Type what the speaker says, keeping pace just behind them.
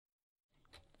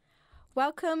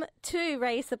Welcome to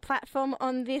Raise the Platform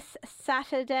on this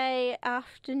Saturday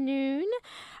afternoon.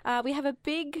 We have a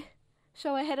big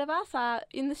show ahead of us.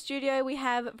 In the studio we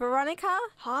have Veronica.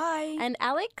 Hi. And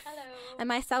Alex. Hello. And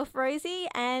myself, Rosie.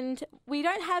 And we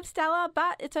don't have Stella,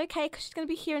 but it's okay because she's going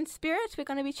to be here in spirit. We're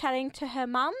going to be chatting to her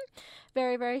mum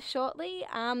very, very shortly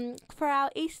for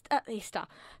our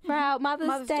for our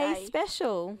Mother's Day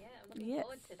special. Yeah, looking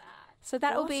forward to that. So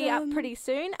that will be up pretty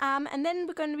soon. And then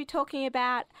we're going to be talking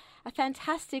about a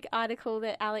fantastic article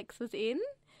that Alex was in.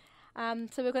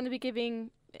 So we're going to be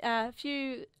giving a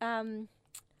few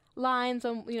lines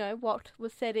on, what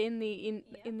was said in the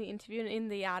interview and in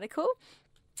the article,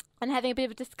 and having a bit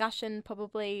of a discussion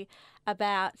probably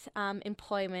about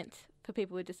employment for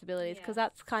people with disabilities, because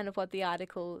that's kind of what the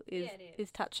article is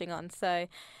touching on. So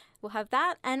we'll have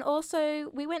that. And also,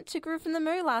 we went to Groove from the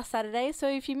Moo last Saturday. So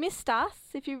if you missed us,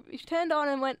 if you turned on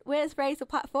and went, where's Raise the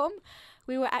Platform?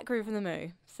 We were at Groove from the Moo.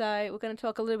 So we're going to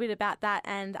talk a little bit about that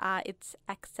and its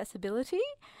accessibility.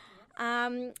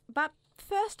 But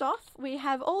first off, we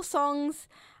have all songs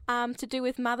to do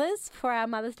with mothers for our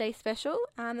Mother's Day special.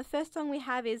 The first song we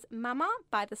have is Mama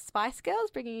by the Spice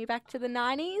Girls, bringing you back to the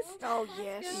 90s. Oh,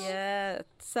 yes. Yeah.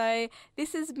 So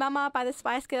this is Mama by the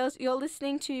Spice Girls. You're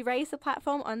listening to Raise the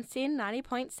Platform on SYN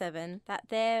 90.7. That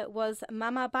there was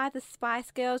Mama by the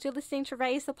Spice Girls. You're listening to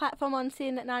Raise the Platform on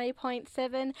SYN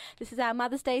 90.7. This is our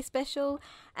Mother's Day special.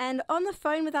 And on the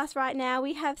phone with us right now,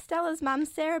 we have Stella's mum,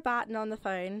 Sarah Barton, on the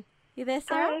phone. You there,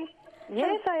 Sarah? Hi.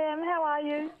 Yes, I am. How are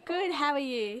you? Good. How are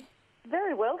you?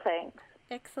 Very well, thanks.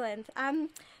 Excellent.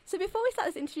 So before we start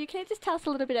this interview, can you just tell us a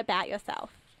little bit about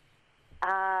yourself?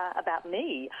 About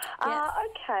me? Yes.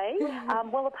 Okay.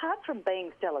 Well, apart from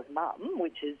being Stella's mum,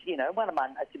 which is, one of my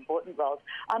most important roles,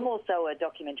 I'm also a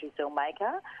documentary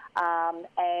filmmaker,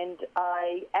 and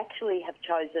I actually have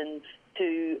chosen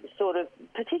to sort of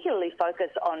particularly focus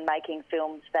on making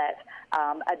films that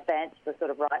advance the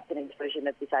sort of rights and inclusion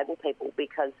of disabled people,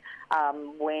 because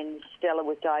when Stella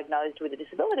was diagnosed with a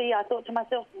disability, I thought to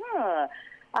myself,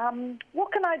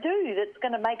 what can I do that's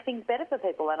going to make things better for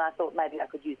people? And I thought maybe I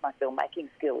could use my filmmaking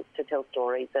skills to tell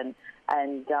stories and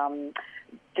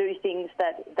do things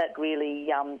that really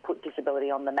put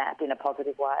disability on the map in a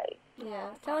positive way.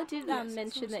 Yeah. Stella did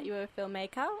mention that you were a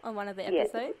filmmaker on one of the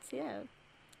episodes. Yes.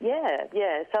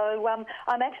 Yeah. So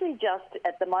I'm actually just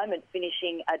at the moment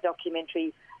finishing a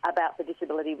documentary about the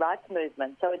disability rights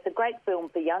movement. So it's a great film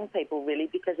for young people, really,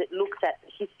 because it looks at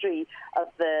the history of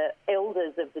the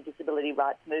elders of the disability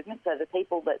rights movement, so the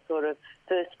people that sort of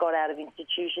first got out of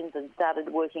institutions and started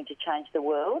working to change the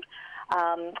world.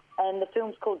 And the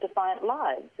film's called Defiant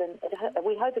Lives, and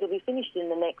we hope it'll be finished in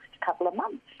the next couple of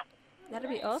months. That'll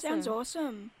be awesome. Sounds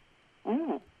awesome.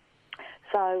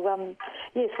 So,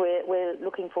 yes, we're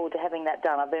looking forward to having that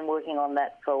done. I've been working on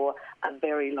that for a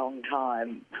very long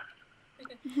time.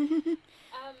 I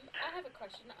have a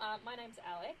question. My name's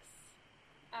Alex.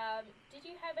 Did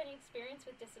you have any experience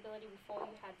with disability before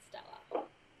you had Stella?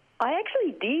 I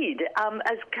actually did.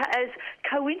 As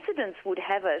coincidence would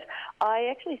have it, I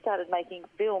actually started making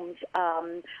films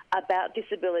about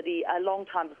disability a long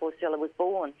time before Stella was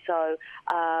born. So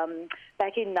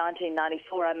back in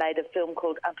 1994, I made a film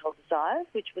called Untold Desires,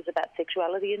 which was about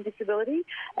sexuality and disability.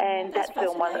 And that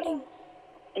film won.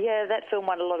 Yeah, that film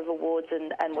won a lot of awards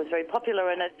and was very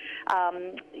popular, and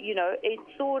it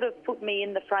sort of put me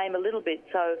in the frame a little bit.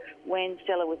 So when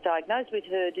Stella was diagnosed with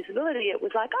her disability, it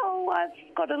was like,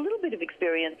 I've got a little bit of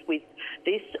experience with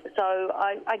this. So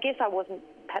I guess I wasn't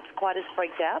perhaps quite as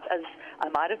freaked out as I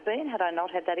might have been had I not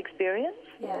had that experience.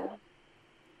 Yeah.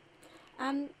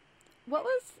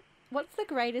 What's the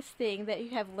greatest thing that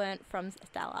you have learnt from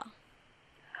Stella?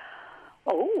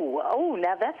 Oh,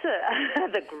 now that's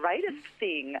the greatest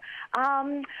thing.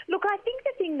 Look, I think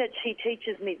the thing that she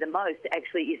teaches me the most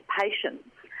actually is patience.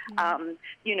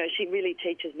 She really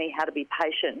teaches me how to be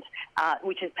patient,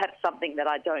 which is perhaps something that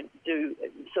I don't do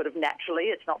sort of naturally.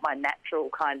 It's not my natural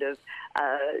kind of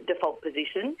default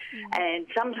position. And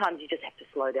sometimes you just have to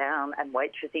slow down and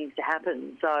wait for things to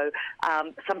happen. So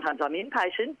sometimes I'm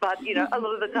impatient, but, a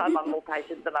lot of the time I'm more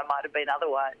patient than I might have been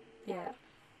otherwise. Yeah.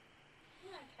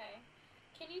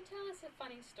 Can you tell us a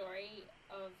funny story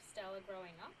of Stella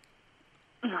growing up?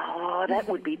 Oh, that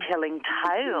would be telling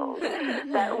tales.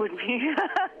 That would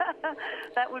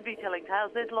be telling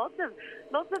tales. There's lots of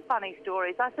funny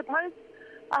stories. I suppose.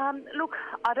 Look,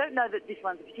 I don't know that this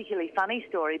one's a particularly funny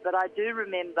story, but I do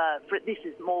remember. This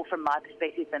is more from my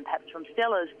perspective than perhaps from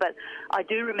Stella's. But I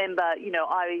do remember.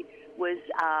 I was,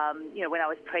 when I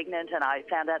was pregnant and I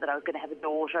found out that I was going to have a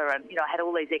daughter, and I had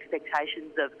all these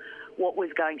expectations of what was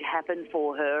going to happen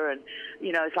for her. And,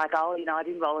 it's like, I'd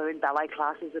enroll her in ballet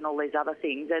classes and all these other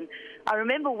things. And I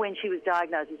remember when she was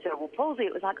diagnosed with cerebral palsy,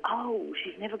 it was like,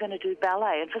 she's never going to do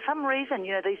ballet. And for some reason,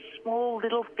 these small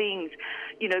little things,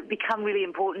 become really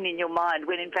important in your mind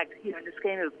when, in fact, in the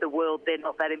scheme of the world, they're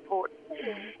not that important.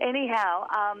 Anyhow,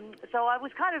 so I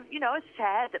was kind of,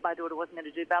 sad that my daughter wasn't going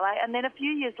to do ballet. And then a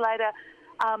few years later,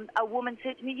 a woman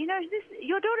said to me,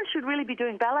 your daughter should really be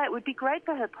doing ballet. It would be great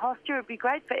for her posture. It would be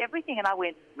great for everything. And I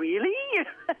went, really?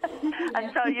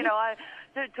 And so, I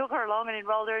took her along and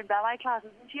enrolled her in ballet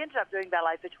classes. And she ended up doing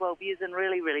ballet for 12 years and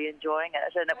really, really enjoying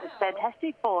it. And it was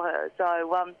fantastic for her.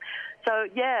 So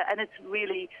yeah, and it's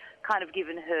really kind of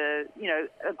given her,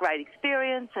 a great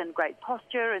experience and great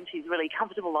posture, and she's really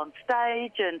comfortable on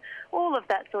stage and all of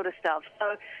that sort of stuff.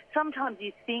 So sometimes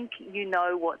you think you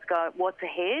know what's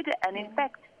ahead, and in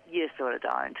fact, you sort of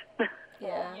don't.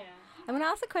 Yeah. I'm going to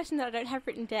ask a question that I don't have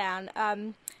written down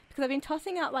because I've been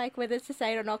tossing up like whether to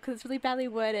say it or not because it's really badly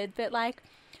worded. But like,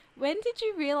 when did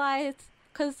you realise?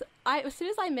 Because as soon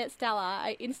as I met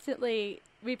Stella,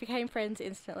 we became friends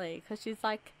instantly because she's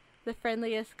like the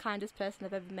friendliest, kindest person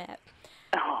I've ever met.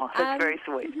 Oh, that's very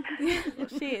sweet.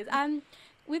 She is.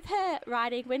 With her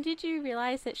riding, when did you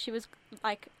realise that she was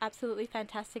like absolutely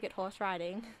fantastic at horse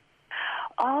riding?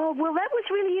 Oh, well, that was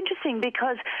really interesting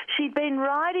because she'd been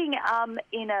riding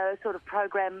in a sort of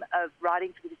program of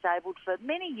riding for the disabled for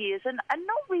many years and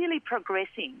not really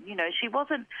progressing. She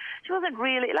wasn't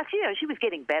really, like, she was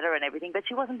getting better and everything, but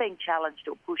she wasn't being challenged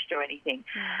or pushed or anything.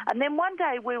 And then one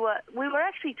day we were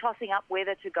actually tossing up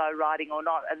whether to go riding or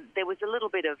not, and there was a little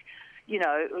bit of,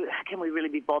 can we really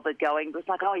be bothered going? It was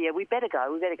like, oh, yeah, we better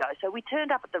go. So we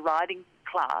turned up at the riding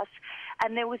class,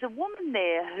 and there was a woman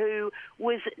there who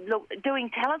was doing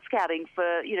talent scouting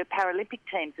for, Paralympic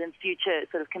teams and future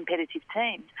sort of competitive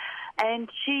teams. And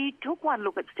she took one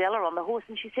look at Stella on the horse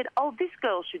and she said, oh, this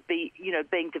girl should be,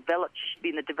 being developed. She should be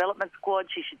in the development squad.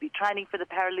 She should be training for the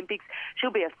Paralympics.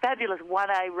 She'll be a fabulous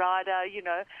 1A rider,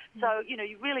 So,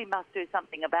 you really must do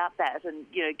something about that and,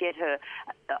 get her,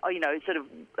 sort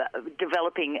of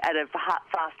developing at a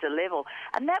faster level.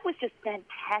 And that was just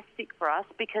fantastic for us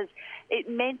because it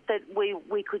meant that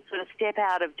we could sort of step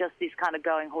out of just this kind of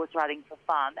going horse riding for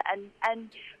fun and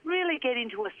really get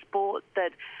into a sport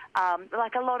that,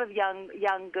 like a lot of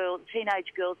young girls,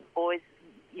 teenage girls and boys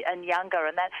and younger,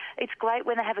 and that it's great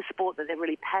when they have a sport that they're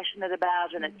really passionate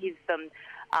about and it gives them,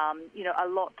 a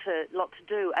lot to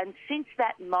do. And since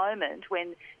that moment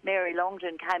when Mary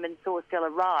Longden came and saw Stella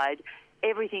ride,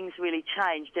 everything's really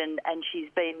changed and she's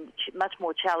been much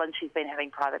more challenged. She's been having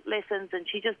private lessons and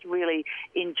she just really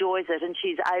enjoys it and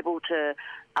she's able to,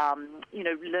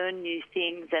 learn new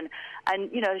things and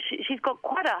she's got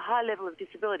quite a high level of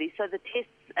disability. So the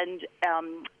tests and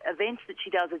events that she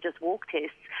does are just walk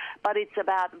tests, but it's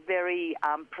about very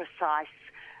precise,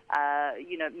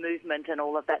 movement and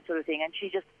all of that sort of thing. And she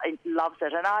just loves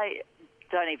it. And I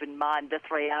don't even mind the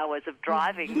 3 hours of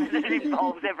driving that it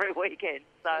involves every weekend.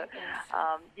 So,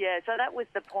 so that was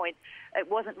the point. It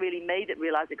wasn't really me that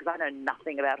realised it because I know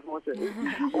nothing about horses.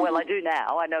 Well, I do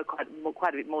now. I know quite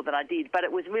a bit more than I did. But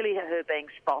it was really her being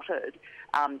spotted,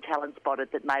 talent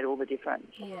spotted, that made all the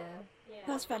difference. Yeah.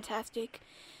 That's fantastic.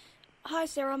 Hi,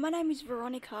 Sarah. My name is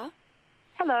Veronica.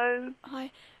 Hello.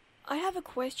 Hi. I have a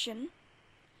question.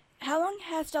 How long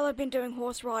has Stella been doing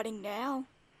horse riding now?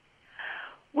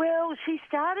 Well, she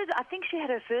started, I think she had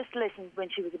her first lessons when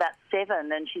she was about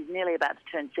 7 and she's nearly about to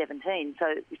turn 17, so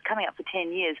it's coming up for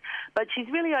 10 years. But she's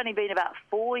really only been about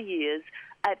 4 years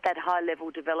at that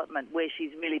high-level development where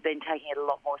she's really been taking it a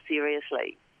lot more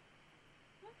seriously.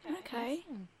 Okay.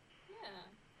 Yeah.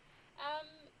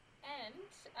 And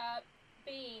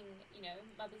being,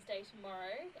 Mother's Day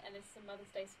tomorrow, and it's a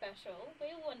Mother's Day special, we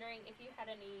were wondering if you had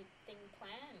anything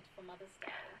planned for Mother's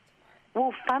Day tomorrow.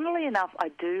 Well, funnily enough, I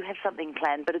do have something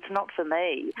planned, but it's not for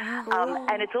me.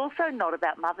 And it's also not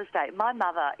about Mother's Day. My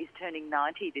mother is turning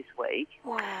 90 this week,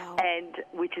 Wow. and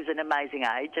which is an amazing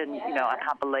age, and, I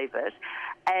can't believe it.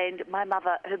 And my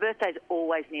mother, her birthday's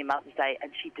always near Mother's Day,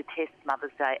 and she detests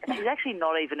Mother's Day. And she's actually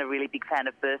not even a really big fan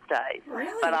of birthdays.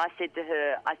 Really? But I said to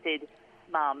her,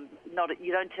 Mum, not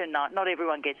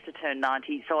everyone gets to turn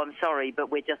 90, so I'm sorry,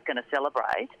 but we're just going to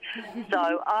celebrate.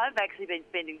 So I've actually been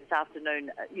spending this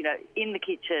afternoon, in the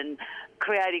kitchen,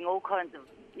 creating all kinds of,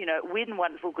 weird and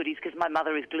wonderful goodies because my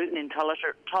mother is gluten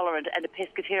intolerant and a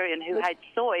pescatarian who hates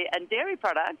soy and dairy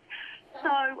products. So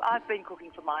I've been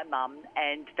cooking for my mum,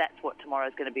 and that's what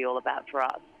tomorrow's going to be all about for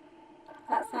us.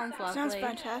 That sounds lovely. Sounds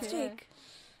fantastic.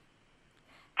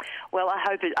 Well, I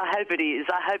hope it is.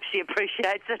 I hope she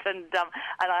appreciates it, and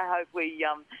I hope we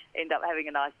end up having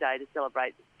a nice day to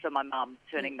celebrate for my mum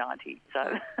turning 90.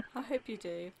 So I hope you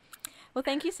do. Well,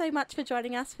 thank you so much for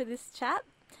joining us for this chat.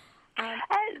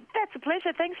 That's a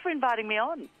pleasure. Thanks for inviting me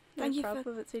on. Thank you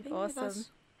problem. It's been being with awesome.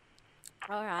 us.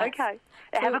 All right. Okay.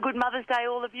 Have a good Mother's Day,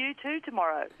 all of you, too,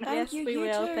 tomorrow. Yes, you, we you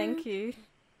will. too. Thank you.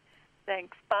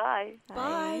 Thanks. Bye.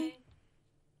 Bye.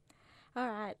 All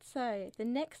right, so the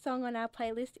next song on our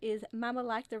playlist is Mama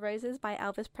Like the Roses by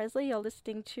Elvis Presley. You're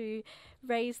listening to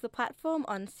Raise the Platform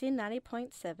on SYN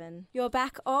 90.7. You're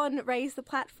back on Raise the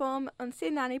Platform on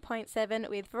SYN 90.7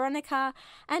 with Veronica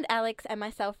and Alex and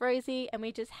myself, Rosie, and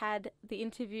we just had the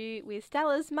interview with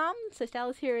Stella's mum. So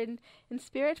Stella's here in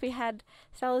spirit. We had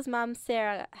Stella's mum,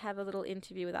 Sarah, have a little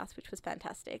interview with us, which was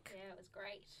fantastic. Yeah, it was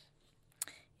great.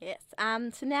 Yes.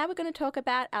 So now we're going to talk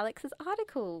about Alex's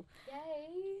article. Yay!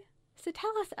 So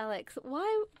tell us, Alex,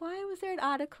 why was there an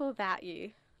article about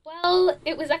you? Well,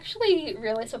 it was actually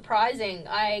really surprising.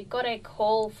 I got a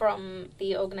call from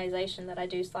the organisation that I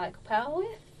do Cycle Power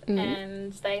with,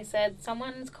 and they said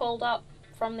someone's called up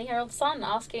from the Herald Sun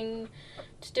asking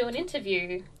to do an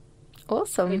interview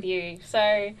Awesome. with you.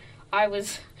 So I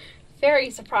was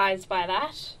very surprised by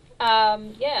that.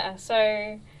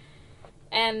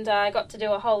 And I got to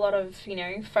do a whole lot of,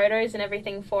 photos and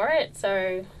everything for it.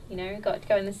 So, got to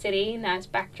go in the city. Nice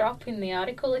backdrop in the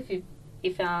article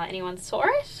if anyone saw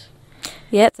it.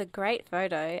 Yeah, it's a great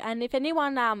photo. And if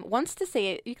anyone wants to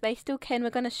see it, they still can. We're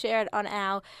going to share it on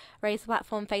our Raise the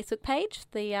Platform Facebook page,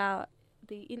 the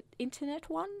internet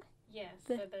one. Yes,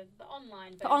 so the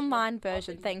online version. The online of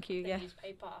version, the, thank you, the yeah.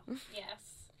 newspaper.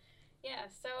 Yes. Yeah,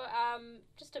 so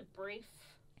just a brief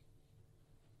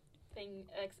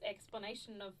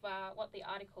explanation of what the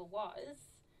article was.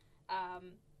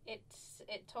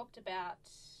 It talked about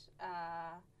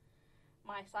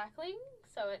my cycling,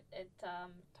 so it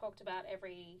talked about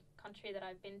every country that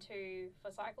I've been to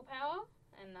for Cycle Power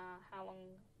and how long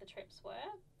the trips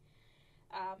were,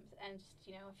 and just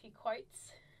a few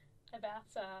quotes about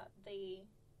the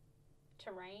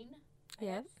terrain, I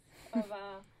Yes. guess,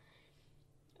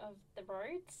 of the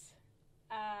roads,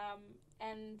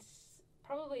 and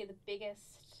probably the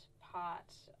biggest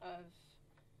part of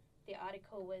the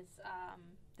article was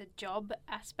the job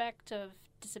aspect of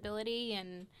disability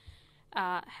and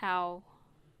how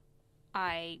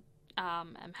I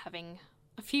am having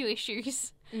a few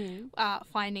issues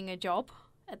finding a job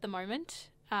at the moment.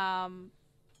 So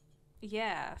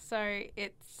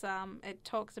it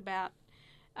talks about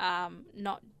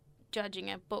not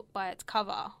judging a book by its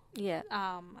cover. Yeah.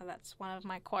 That's one of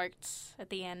my quotes at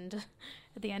the end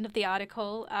of the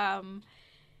article. So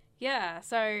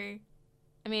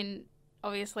I mean,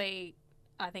 obviously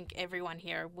I think everyone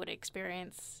here would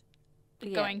experience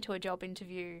going to a job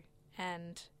interview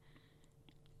and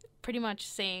pretty much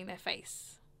seeing their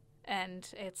face,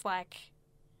 and it's like,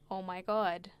 oh my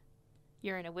god,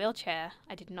 you're in a wheelchair.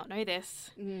 I did not know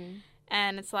this.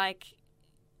 And it's like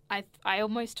I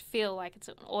almost feel like it's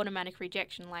an automatic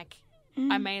rejection, like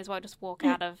I may as well just walk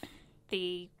out of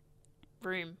the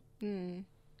room.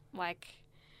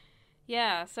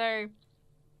 So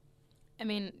I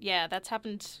mean, that's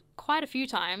happened quite a few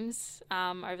times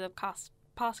over the past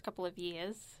couple of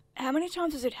years. How many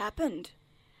times has it happened?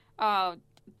 Oh,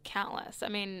 countless. I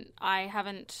mean,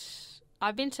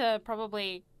 I've been to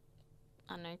probably,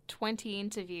 20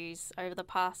 interviews over the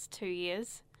past 2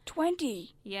 years.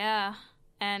 20? Yeah.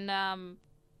 And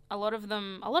a lot of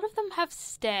them have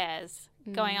stairs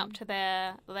going up to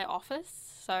their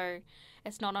office, so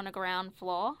it's not on a ground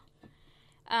floor.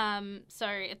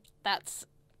 That's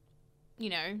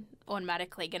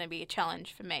automatically going to be a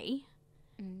challenge for me.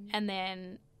 And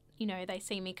then, they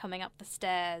see me coming up the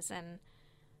stairs and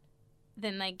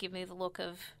then they give me the look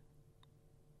of,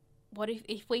 what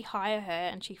if we hire her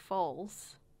and she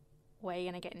falls, we're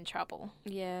going to get in trouble.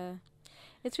 Yeah.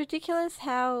 It's ridiculous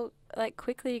how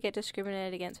quickly you get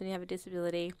discriminated against when you have a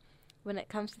disability when it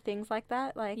comes to things like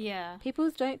that.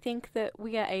 People don't think that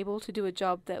we are able to do a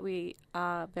job that we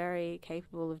are very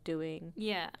capable of doing.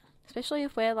 Yeah. Especially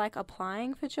if we're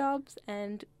applying for jobs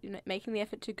and making the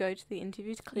effort to go to the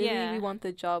interviews. Clearly we want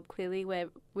the job. Clearly we're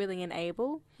willing and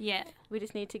able. Yeah. We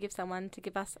just need to give someone to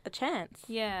give us a chance.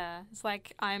 Yeah. It's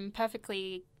like I'm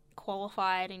perfectly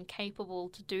qualified and capable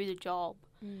to do the job.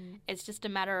 It's just a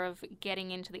matter of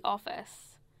getting into the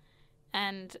office.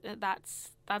 And that's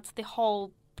the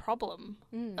whole problem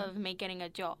of me getting a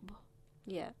job.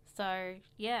 Yeah. So,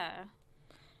 yeah.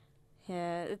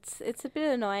 Yeah, it's a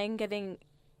bit annoying getting,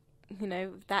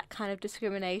 that kind of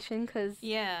discrimination because...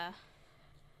 Yeah.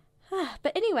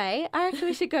 But anyway, I reckon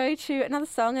we should go to another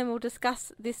song and we'll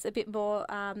discuss this a bit more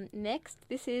next.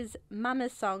 This is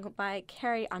Mama's Song by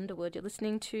Carrie Underwood. You're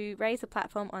listening to Raise the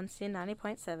Platform on Sin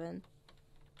 90.7.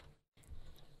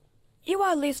 You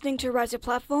are listening to Raise the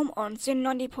Platform on Sin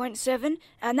 90.7,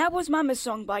 and that was Mama's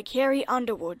Song by Carrie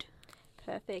Underwood.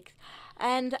 Perfect.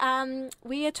 And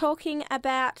we are talking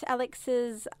about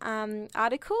Alex's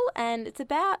article, and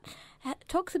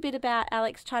talks a bit about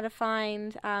Alex trying to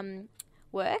find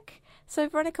work. So,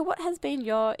 Veronica, what has been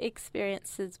your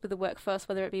experiences with the workforce,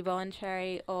 whether it be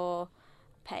voluntary or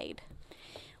paid?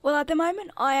 Well, at the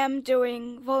moment, I am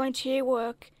doing volunteer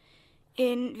work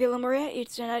in Villa Maria.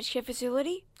 It's an aged care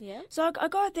facility. Yeah. So I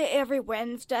go there every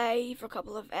Wednesday for a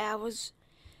couple of hours,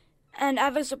 and I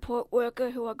have a support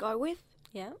worker who I go with.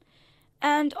 Yeah.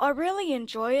 And I really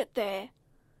enjoy it there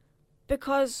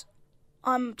because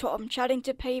I'm chatting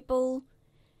to people,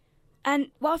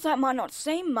 and whilst that might not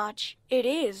seem much, it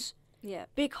is. Yeah.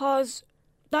 Because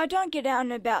they don't get out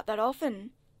and about that often.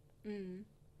 Mm.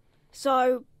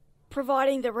 So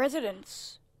providing the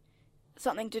residents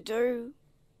something to do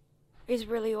is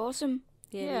really awesome.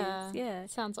 Yeah. it is. Yeah.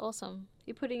 Sounds awesome.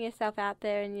 You're putting yourself out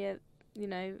there and you're,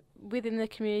 within the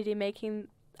community, making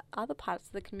other parts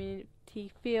of the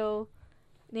community feel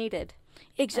needed.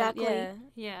 Exactly.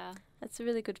 Yeah. That's a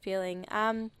really good feeling.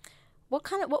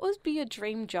 What would be your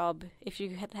dream job if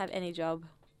you had to have any job?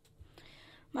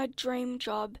 My dream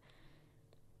job.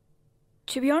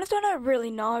 To be honest, I don't really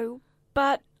know,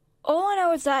 but all I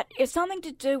know is that it's something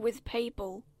to do with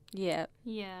people. Yeah.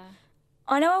 Yeah.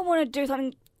 I know I want to do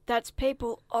something that's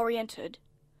people oriented.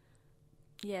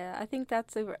 Yeah, I think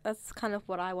that's kind of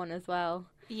what I want as well.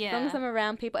 Yeah. As long as I'm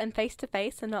around people and face to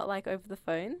face and not like over the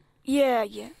phone. Yeah.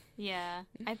 Yeah.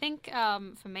 I think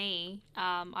for me,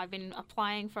 I've been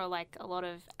applying for like a lot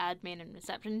of admin and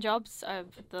reception jobs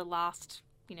over the last,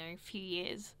 few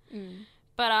years. Mm.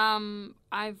 But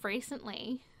I've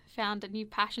recently found a new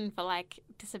passion for like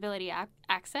disability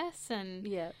access and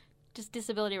just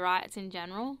disability rights in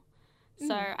general.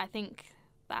 So I think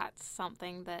that's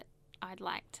something that I'd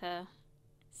like to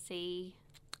see.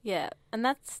 Yeah, and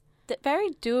that's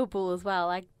very doable as well.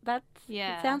 Like it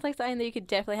sounds like something that you could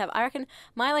definitely have. I reckon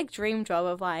my like dream job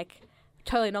of like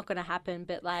totally not going to happen,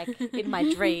 but like in my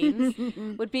dreams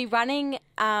would be running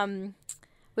a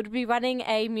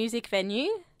music venue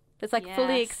that's like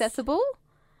fully accessible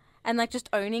and like just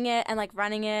owning it and like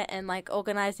running it and like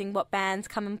organizing what bands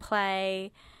come and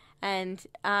play. And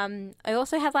I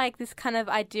also have like this kind of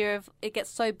idea of it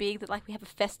gets so big that like we have a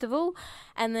festival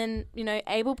and then,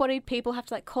 able-bodied people have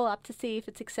to like call up to see if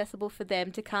it's accessible for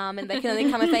them to come, and they can only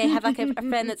come if they have like a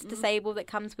friend that's disabled that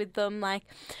comes with them, like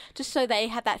just so they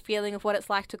have that feeling of what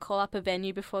it's like to call up a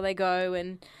venue before they go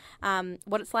and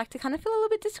what it's like to kind of feel a little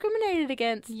bit discriminated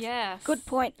against. Yes. Good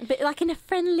point. But like in a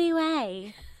friendly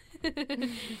way.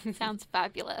 Sounds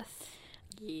fabulous.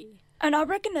 Yeah. And I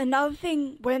reckon another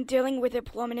thing when dealing with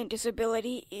employment and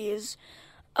disability is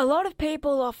a lot of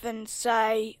people often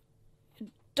say,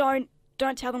 don't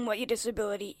tell them what your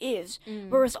disability is.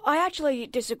 Whereas I actually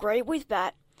disagree with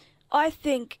that. I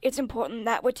think it's important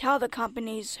that we tell the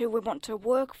companies who we want to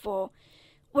work for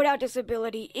what our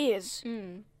disability is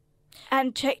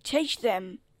and teach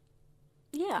them.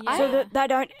 Yeah. So that they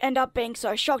don't end up being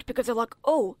so shocked because they're like,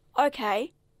 oh,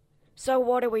 okay, so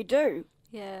what do we do?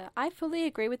 Yeah, I fully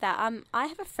agree with that. I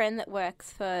have a friend that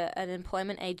works for an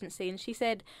employment agency, and she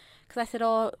said, because I said,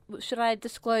 oh, should I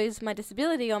disclose my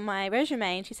disability on my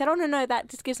resume? And she said, oh, no, that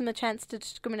just gives them a chance to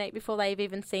discriminate before they've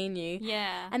even seen you.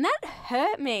 Yeah. And that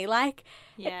hurt me. Like,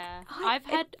 yeah,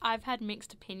 I've had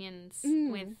mixed opinions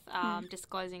with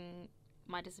disclosing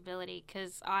my disability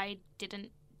because I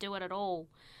didn't do it at all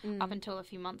up until a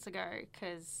few months ago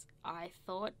because I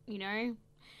thought,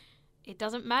 it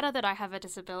doesn't matter that I have a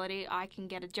disability, I can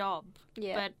get a job.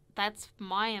 Yeah. But that's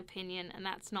my opinion, and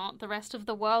that's not the rest of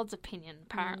the world's opinion,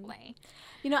 apparently.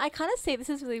 I kind of see, this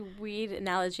is a really weird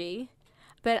analogy,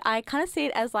 but I kind of see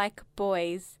it as like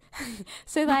boys.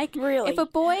 So like, really? If a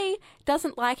boy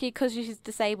doesn't like you because you're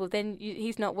disabled, then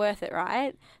he's not worth it,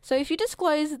 right? So if you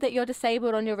disclose that you're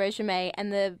disabled on your resume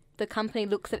and the company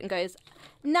looks at it and goes,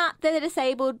 nah, they're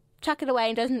disabled, chuck it away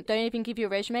and don't even give you a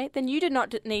resume, then you do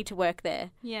not need to work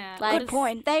there. Yeah. Like, good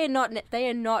point. They are not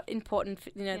important.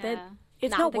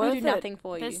 It's not worth do nothing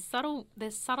for you.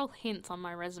 There's subtle hints on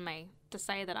my resume to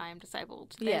say that I am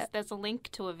disabled. There's a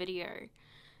link to a video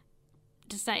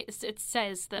to say it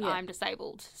says that I'm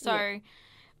disabled. So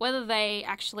whether they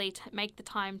actually make the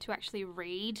time to actually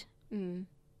read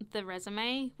the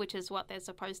resume, which is what they're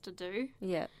supposed to do.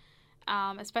 Yeah.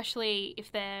 Especially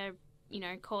if they're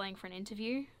calling for an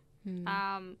interview.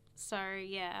 So,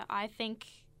 I think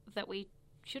that we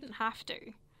shouldn't have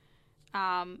to.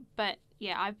 But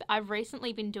yeah, I've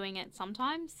recently been doing it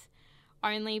sometimes,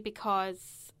 only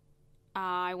because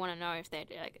I want to know if they're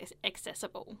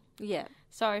accessible. Yeah.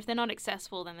 So if they're not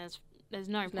accessible, then there's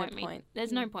no point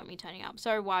me turning up.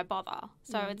 So why bother?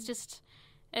 So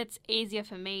it's easier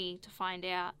for me to find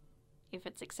out if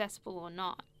it's accessible or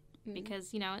not,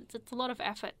 because it's a lot of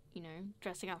effort.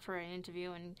 Dressing up for an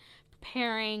interview and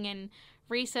preparing and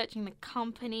researching the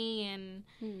company, and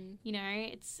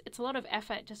it's a lot of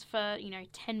effort just for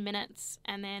 10 minutes,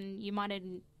 and then you might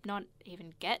not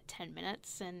even get 10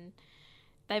 minutes and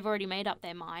they've already made up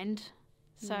their mind.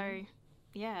 So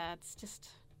yeah, it's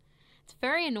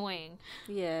very annoying.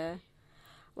 Yeah.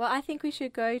 Well, I think we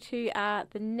should go to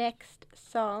the next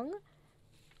song.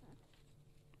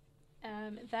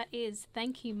 That is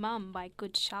Thank You Mum by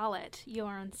Good Charlotte. You're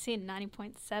on SYN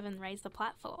 90.7, Raise the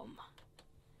Platform.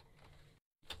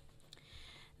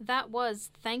 That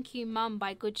was Thank You Mum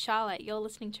by Good Charlotte. You're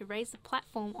listening to Raise the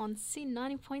Platform on SYN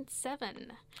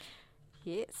 90.7.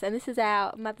 Yes, and this is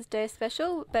our Mother's Day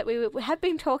special, but we have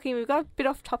been talking, we've got a bit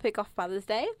off topic off Mother's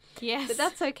Day. Yes. But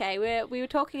that's okay. We were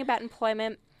talking about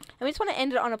employment, and we just want to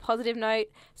end it on a positive note.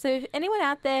 So if anyone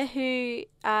out there who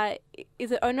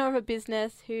is an owner of a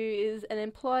business, who is an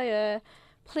employer,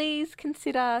 please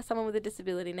consider someone with a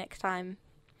disability next time.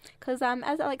 Because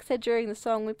as Alex said during the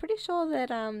song, we're pretty sure that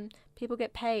people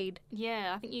get paid.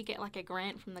 Yeah, I think you get like a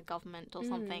grant from the government or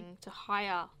something to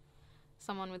hire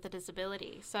someone with a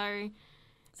disability. So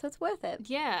it's worth it.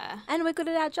 Yeah. And we're good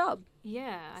at our job.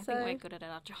 Yeah, I think we're good at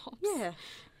our jobs. Yeah.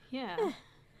 Yeah.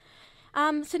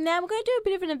 So now we're going to do a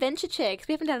bit of an adventure chair, because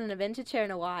we haven't done an adventure chair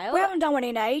in a while. We haven't done one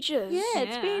in ages. Yeah,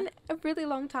 it's been a really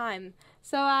long time.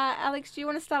 So, Alex, do you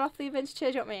want to start off the adventure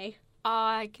chair? Do you want me?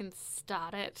 I can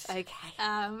start it.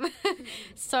 Okay.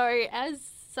 So, as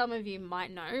some of you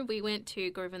might know, we went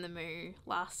to Groove in the Moo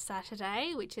last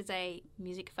Saturday, which is a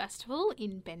music festival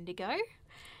in Bendigo.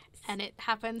 And it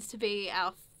happens to be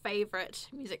our favourite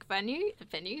music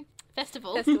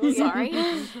festival, sorry.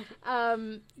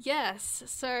 Yes,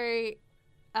 so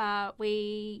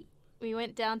we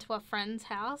went down to our friend's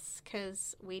house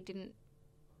because we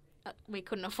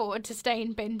couldn't afford to stay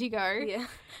in Bendigo. Yeah,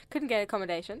 couldn't get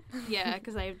accommodation. Yeah,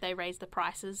 because they raised the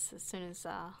prices as soon as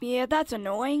yeah, that's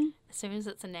annoying. As soon as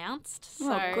it's announced.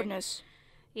 So, oh goodness.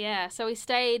 Yeah, so we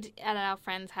stayed at our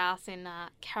friend's house in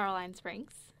Caroline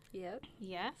Springs. Yep.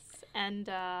 Yes, and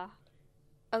I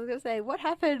was going to say, what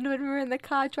happened when we were in the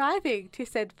car driving to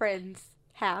said friend's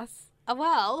house?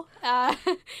 Well,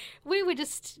 we were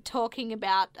just talking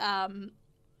about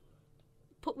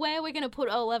where we're going to put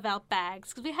all of our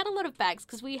bags, because we had a lot of bags,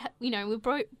 because we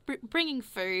were bringing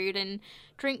food and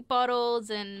drink bottles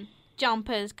and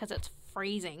jumpers because it's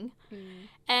freezing.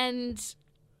 And,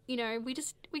 we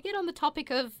get on the topic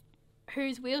of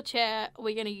whose wheelchair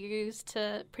we're going to use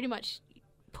to pretty much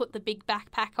put the big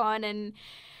backpack on, and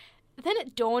then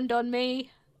it dawned on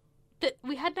me that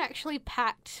we hadn't actually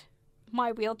packed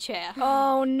my wheelchair.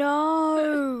 Oh,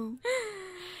 no.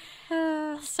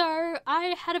 So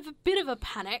I had a bit of a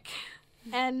panic,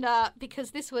 and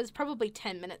because this was probably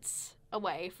 10 minutes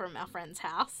away from our friend's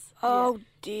house. Oh,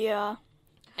 dear.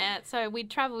 So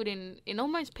we'd travelled in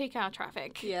almost peak hour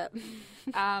traffic. Yep.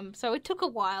 So it took a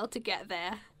while to get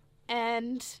there.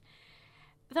 And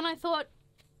then I thought,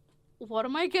 what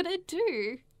am I going to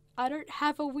do? I don't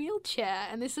have a wheelchair,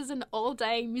 and this is an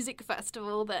all-day music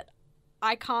festival that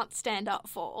I can't stand up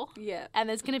for. Yeah. And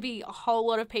there's going to be a whole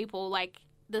lot of people, like,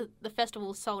 the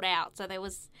festival sold out, so there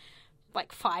was,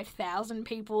 like, 5,000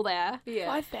 people there. Yeah.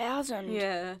 5,000?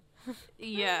 Yeah.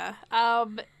 Yeah.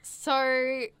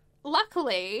 So,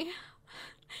 luckily,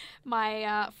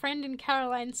 my friend in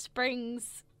Caroline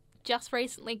Springs just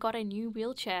recently got a new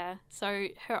wheelchair, so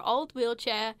her old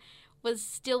wheelchair was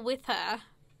still with her.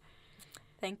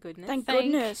 Thank goodness. Thank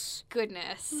goodness.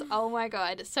 Goodness. Oh my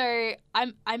god. So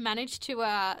I managed to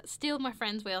steal my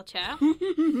friend's wheelchair,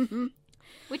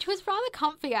 which was rather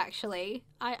comfy actually.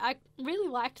 I really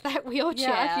liked that wheelchair.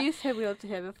 Yeah, I've used her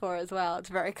wheelchair before as well. It's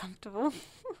very comfortable.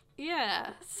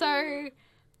 Yeah. So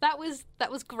that was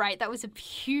great. That was a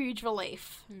huge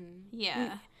relief.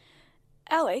 Yeah.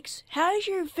 Alex, how did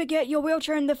you forget your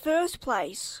wheelchair in the first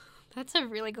place? That's a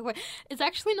really good question. It's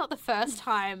actually not the first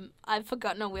time I've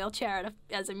forgotten a wheelchair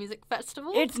as a music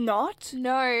festival. It's not?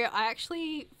 No, I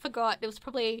actually forgot. It was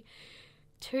probably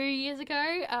 2 years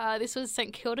ago. This was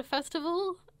St Kilda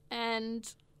Festival,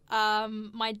 and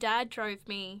my dad drove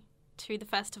me to the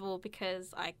festival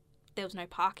because there was no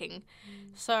parking.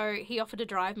 So he offered to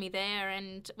drive me there,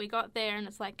 and we got there, and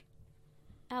it's like,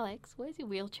 Alex, where's your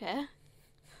wheelchair?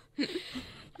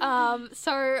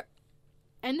 So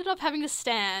ended up having to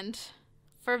stand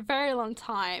for a very long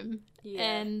time. Yeah.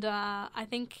 And I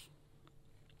think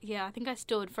I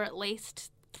stood for at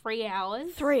least 3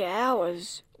 hours 3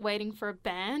 hours. waiting for a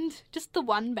band, just the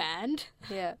one band.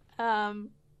 Yeah.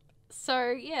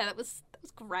 So yeah, that was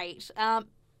great.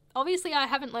 Obviously, I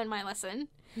haven't learned my lesson.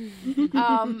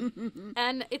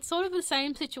 And it's sort of the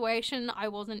same situation. I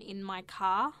wasn't in my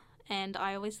car, and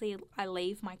I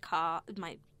leave my car,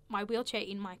 my wheelchair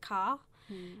in my car.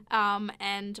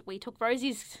 And we took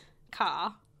Rosie's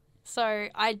car, so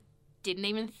I didn't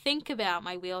even think about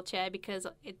my wheelchair because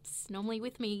it's normally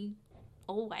with me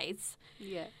always.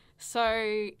 Yeah.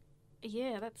 So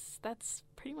yeah, that's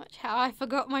pretty much how I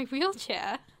forgot my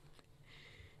wheelchair.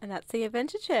 And that's the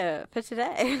adventure chair for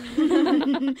today.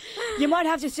 You might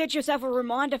have to set yourself a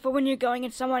reminder for when you're going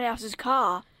in someone else's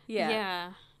car.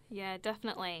 Yeah. Yeah,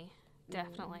 definitely.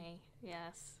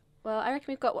 Yes. Well, I reckon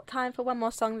we've got time for one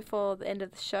more song before the end of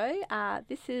the show.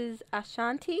 This is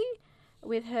Ashanti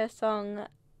with her song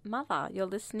Mother. You're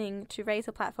listening to Raise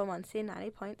the Platform on SYN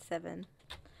 90.7.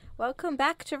 Welcome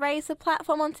back to Raise the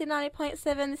Platform on SYN 90.7.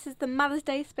 This is the Mother's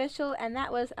Day special, and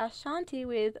that was Ashanti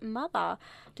with Mother.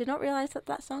 Did not realise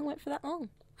that song went for that long.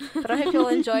 But I hope you all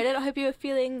enjoyed it. I hope you were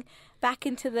feeling back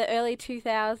into the early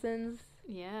 2000s.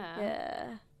 Yeah.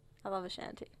 Yeah. I love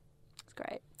Ashanti. It's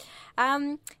great.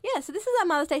 So this is our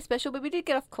Mother's Day special, but we did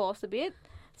get off course a bit.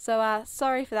 So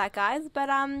sorry for that, guys. But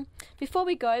before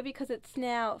we go, because it's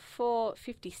now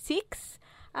 4:56,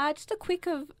 just a quick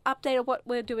update of what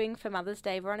we're doing for Mother's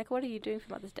Day. Veronica, what are you doing for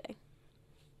Mother's Day?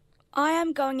 I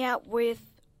am going out with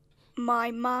my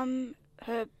mum,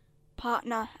 her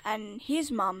partner, and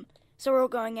his mum. So we're all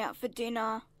going out for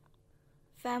dinner,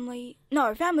 family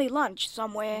lunch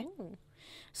somewhere. Ooh.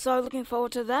 So looking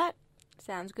forward to that.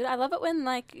 Sounds good. I love it when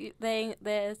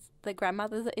there's the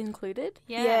grandmothers are included.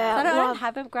 Yeah. I don't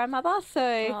have a grandmother,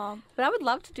 so but I would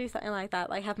love to do something like that,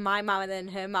 like have my mum and then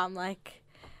her mum, like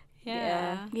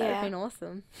that would have been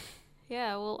awesome.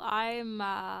 Yeah, well, I'm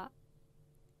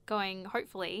going,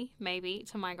 hopefully, maybe,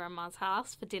 to my grandma's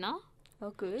house for dinner.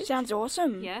 Oh, good. Sounds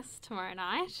awesome. Yes, tomorrow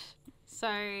night. So,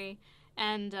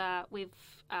 and I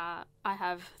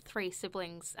have 3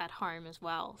 siblings at home as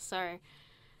well. So,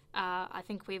 I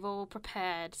think we've all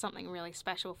prepared something really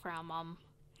special for our mum.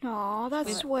 Oh, that's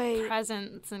With sweet.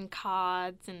 presents and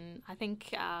cards, and I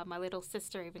think my little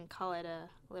sister even coloured a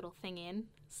little thing in.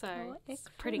 So it's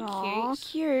pretty Oh, cute.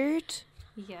 cute.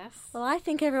 Yes. Well, I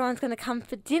think everyone's going to come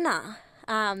for dinner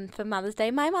for Mother's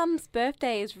Day. My mum's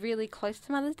birthday is really close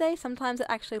to Mother's Day. Sometimes it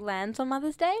actually lands on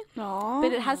Mother's Day, Oh.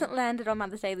 but it hasn't landed on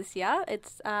Mother's Day this year.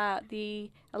 It's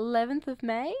the 11th of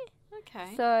May,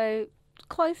 Okay. so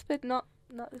close but not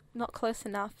close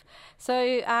enough.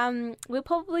 So we'll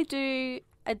probably do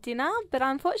a dinner, but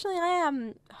unfortunately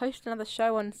I host another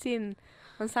show on SYN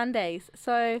on Sundays,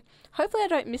 so hopefully I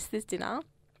don't miss this dinner.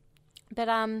 But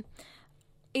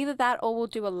either that or we'll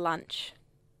do a lunch,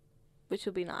 which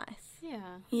will be nice.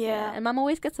 Yeah. And Mum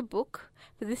always gets a book,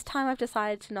 but this time I've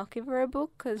decided to not give her a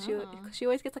book because she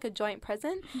always gets like a joint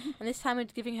present, and this time we're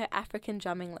giving her African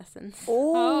drumming lessons.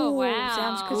 Oh, wow.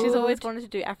 Sounds Because good. she's always wanted to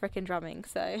do African drumming,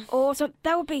 so Oh, so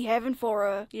that would be heaven for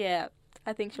her. yeah,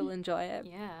 I think she'll enjoy it.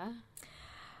 Yeah.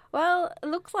 Well, it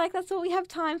looks like that's all we have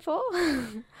time for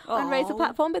on Raise the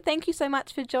Platform, but thank you so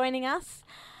much for joining us.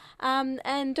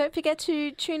 And don't forget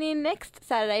to tune in next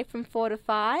Saturday from 4 to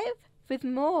 5 with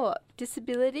more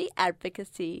disability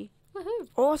advocacy. Woohoo.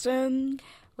 Awesome.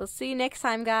 We'll see you next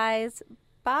time, guys.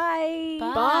 Bye.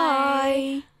 Bye.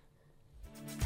 Bye.